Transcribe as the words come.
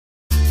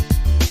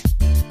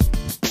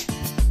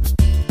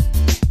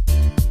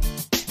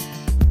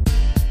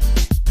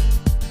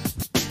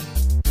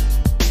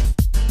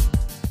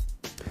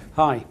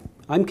Hi,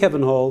 I'm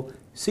Kevan Hall,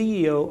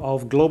 CEO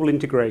of Global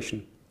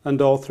Integration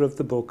and author of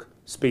the book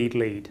Speed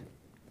Lead.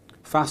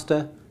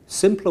 Faster,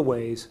 simpler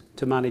ways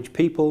to manage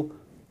people,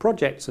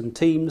 projects and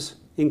teams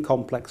in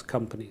complex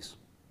companies.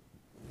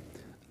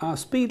 Our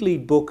Speed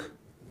Lead book,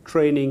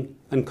 training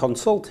and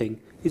consulting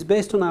is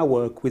based on our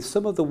work with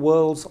some of the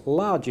world's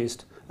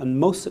largest and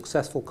most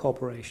successful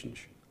corporations.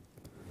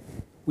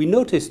 We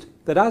noticed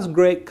that as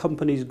great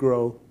companies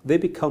grow, they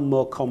become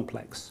more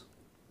complex.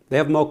 They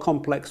have more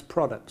complex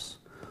products,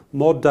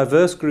 more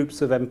diverse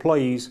groups of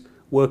employees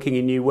working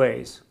in new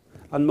ways,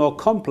 and more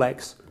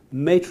complex,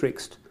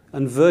 matrixed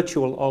and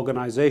virtual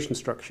organization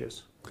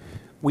structures.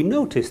 We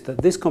noticed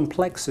that this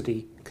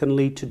complexity can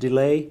lead to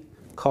delay,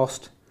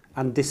 cost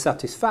and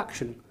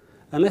dissatisfaction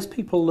unless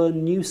people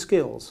learn new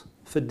skills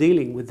for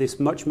dealing with this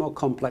much more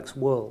complex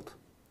world.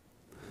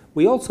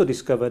 We also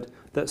discovered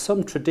that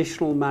some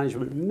traditional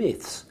management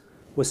myths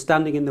were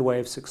standing in the way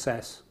of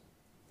success.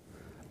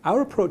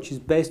 Our approach is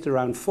based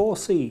around 4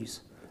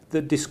 C's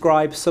that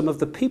describe some of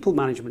the people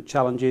management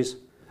challenges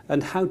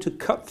and how to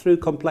cut through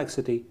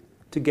complexity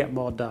to get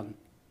more done.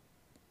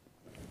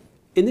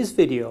 In this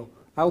video,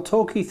 I'll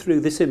talk you through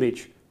this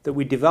image that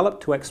we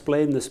developed to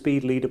explain the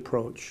Speed Lead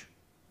approach.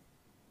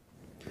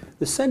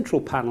 The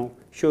central panel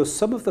shows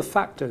some of the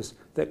factors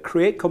that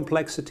create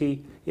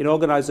complexity in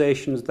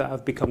organizations that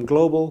have become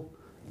global,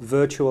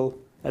 virtual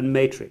and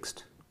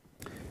matrixed.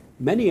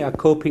 Many are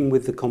coping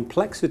with the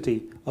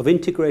complexity of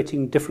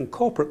integrating different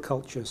corporate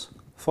cultures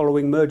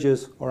following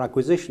mergers or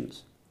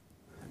acquisitions.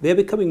 They're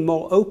becoming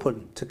more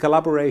open to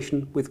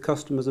collaboration with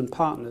customers and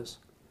partners.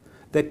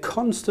 They're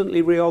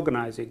constantly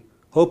reorganizing,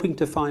 hoping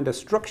to find a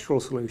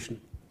structural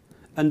solution.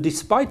 And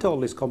despite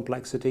all this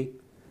complexity,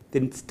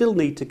 they still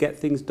need to get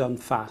things done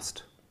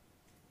fast.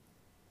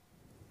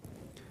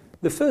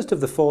 The first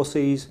of the 4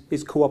 C's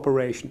is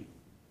cooperation.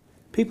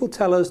 People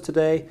tell us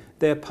today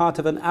they're part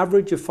of an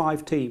average of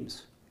 5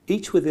 teams,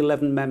 each with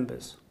 11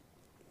 members.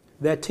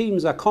 Their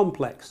teams are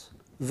complex,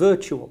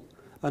 virtual,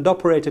 and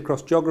operate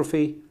across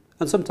geography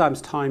and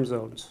sometimes time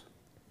zones.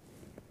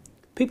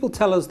 People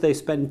tell us they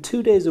spend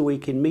 2 days a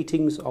week in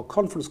meetings or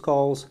conference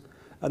calls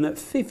and that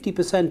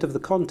 50% of the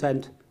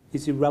content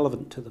is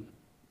irrelevant to them.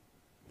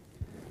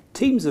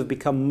 Teams have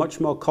become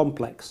much more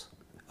complex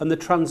and the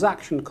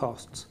transaction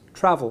costs,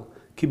 travel,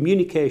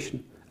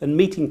 communication and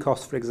meeting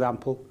costs, for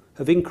example,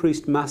 have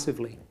increased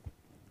massively.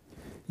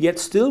 Yet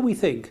still we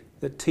think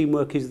that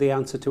teamwork is the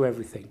answer to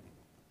everything.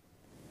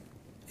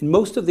 In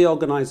most of the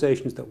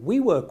organizations that we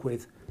work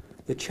with,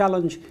 the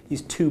challenge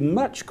is too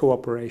much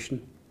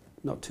cooperation,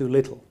 not too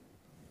little.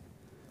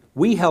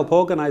 We help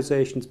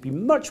organizations be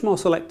much more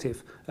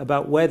selective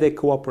about where they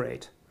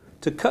cooperate,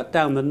 to cut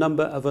down the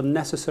number of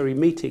unnecessary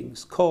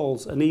meetings,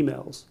 calls and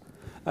emails,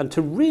 and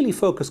to really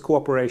focus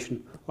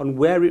cooperation on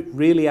where it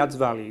really adds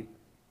value.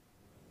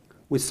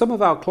 With some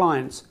of our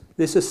clients,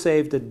 this has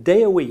saved a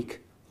day a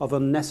week of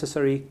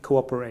unnecessary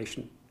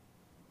cooperation.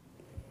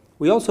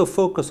 We also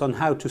focus on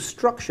how to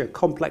structure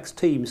complex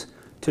teams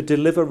to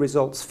deliver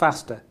results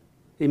faster,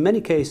 in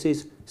many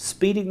cases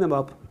speeding them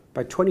up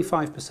by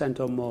 25%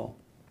 or more.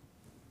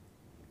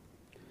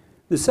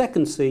 The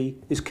second C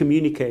is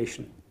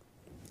communication.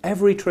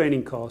 Every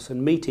training course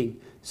and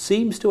meeting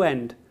seems to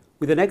end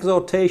with an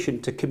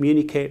exhortation to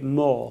communicate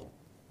more.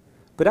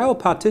 But our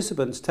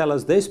participants tell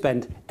us they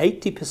spend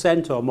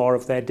 80% or more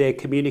of their day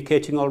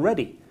communicating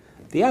already.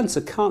 The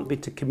answer can't be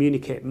to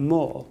communicate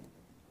more.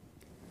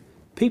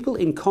 People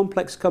in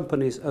complex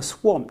companies are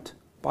swamped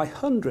by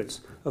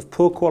hundreds of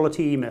poor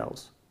quality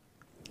emails.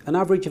 An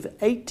average of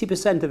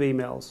 80% of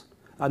emails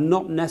are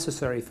not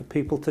necessary for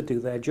people to do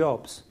their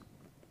jobs.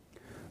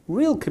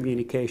 Real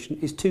communication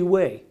is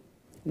two-way,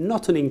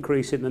 not an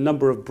increase in the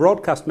number of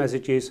broadcast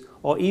messages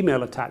or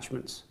email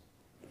attachments.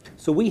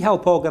 So we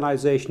help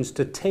organizations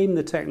to tame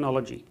the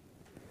technology,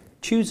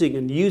 choosing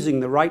and using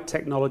the right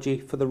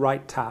technology for the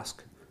right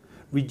task,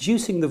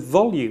 reducing the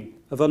volume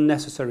of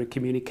unnecessary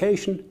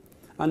communication,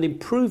 and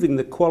improving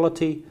the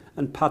quality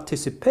and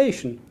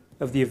participation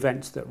of the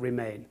events that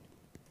remain.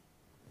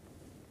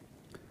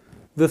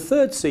 The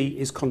third C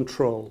is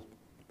control.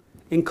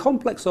 In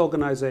complex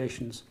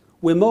organizations,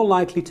 we're more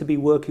likely to be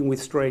working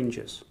with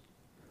strangers.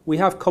 We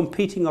have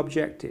competing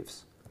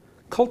objectives,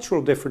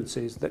 cultural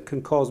differences that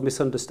can cause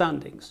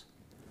misunderstandings,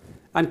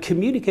 and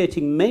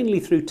communicating mainly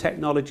through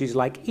technologies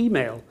like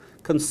email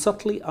can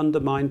subtly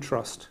undermine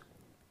trust.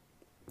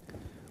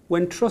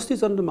 When trust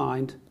is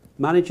undermined,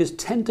 managers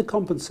tend to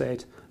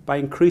compensate by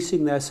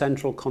increasing their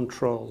central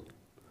control,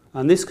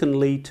 and this can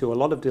lead to a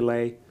lot of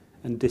delay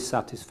and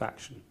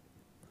dissatisfaction.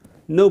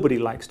 Nobody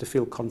likes to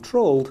feel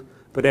controlled,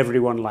 but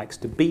everyone likes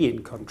to be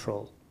in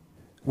control.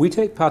 We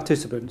take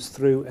participants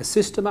through a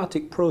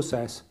systematic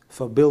process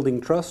for building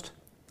trust,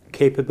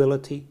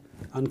 capability,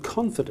 and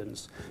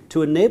confidence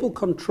to enable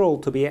control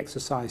to be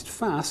exercised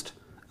fast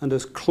and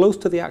as close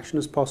to the action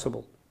as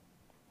possible.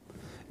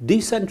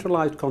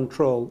 Decentralized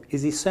control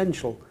is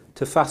essential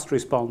to fast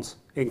response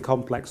in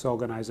complex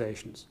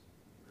organizations.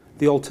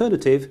 The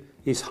alternative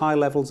is high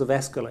levels of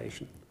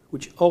escalation,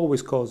 which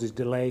always causes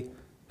delay,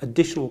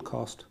 additional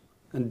cost,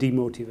 and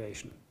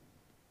demotivation.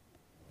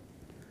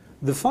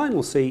 The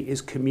final C is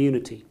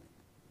community.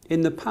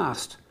 In the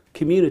past,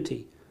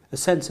 community, a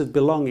sense of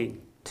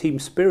belonging, team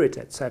spirit,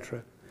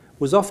 etc.,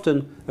 was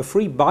often a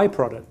free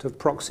byproduct of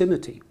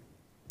proximity.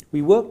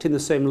 We worked in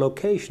the same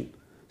location,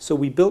 so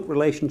we built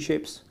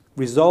relationships,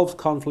 resolved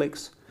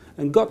conflicts,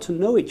 and got to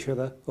know each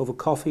other over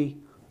coffee,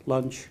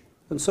 lunch,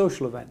 and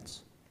social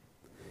events.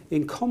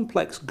 In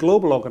complex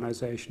global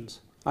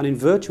organizations and in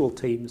virtual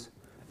teams,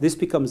 this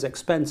becomes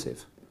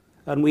expensive,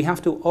 and we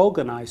have to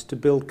organize to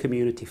build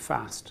community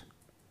fast.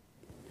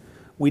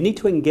 We need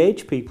to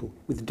engage people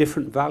with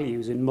different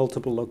values in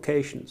multiple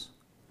locations.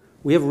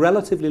 We have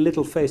relatively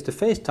little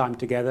face-to-face time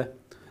together,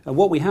 and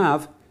what we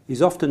have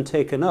is often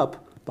taken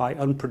up by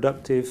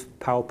unproductive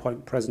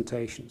PowerPoint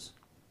presentations.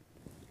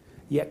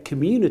 Yet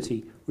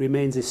community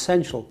remains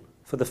essential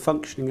for the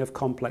functioning of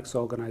complex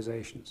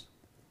organizations.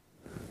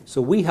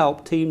 So we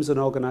help teams and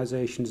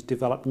organizations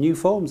develop new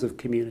forms of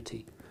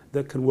community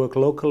that can work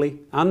locally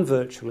and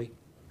virtually,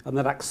 and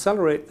that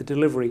accelerate the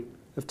delivery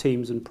of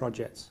teams and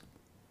projects.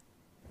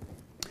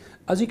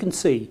 As you can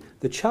see,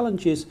 the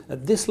challenges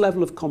at this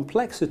level of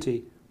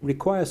complexity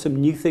require some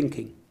new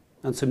thinking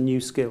and some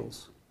new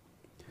skills.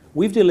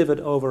 We've delivered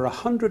over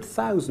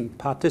 100,000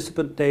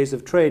 participant days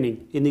of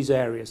training in these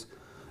areas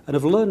and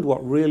have learned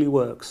what really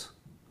works,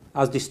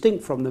 as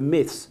distinct from the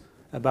myths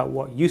about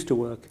what used to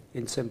work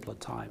in simpler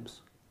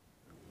times.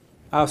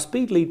 Our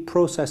Speed Lead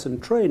process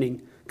and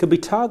training can be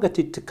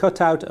targeted to cut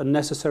out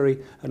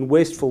unnecessary and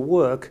wasteful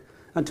work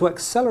and to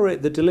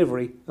accelerate the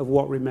delivery of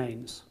what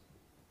remains.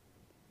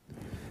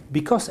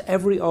 Because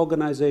every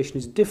organisation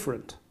is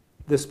different,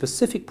 the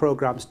specific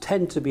programs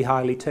tend to be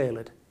highly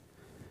tailored.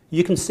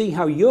 You can see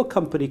how your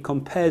company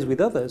compares with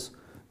others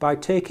by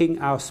taking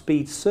our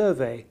speed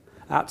survey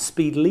at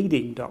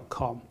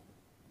speedleading.com.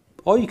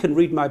 Or you can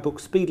read my book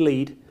Speed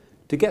Lead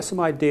to get some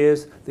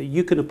ideas that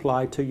you can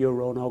apply to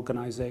your own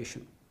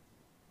organisation.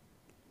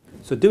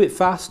 So do it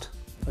fast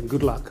and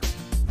good luck.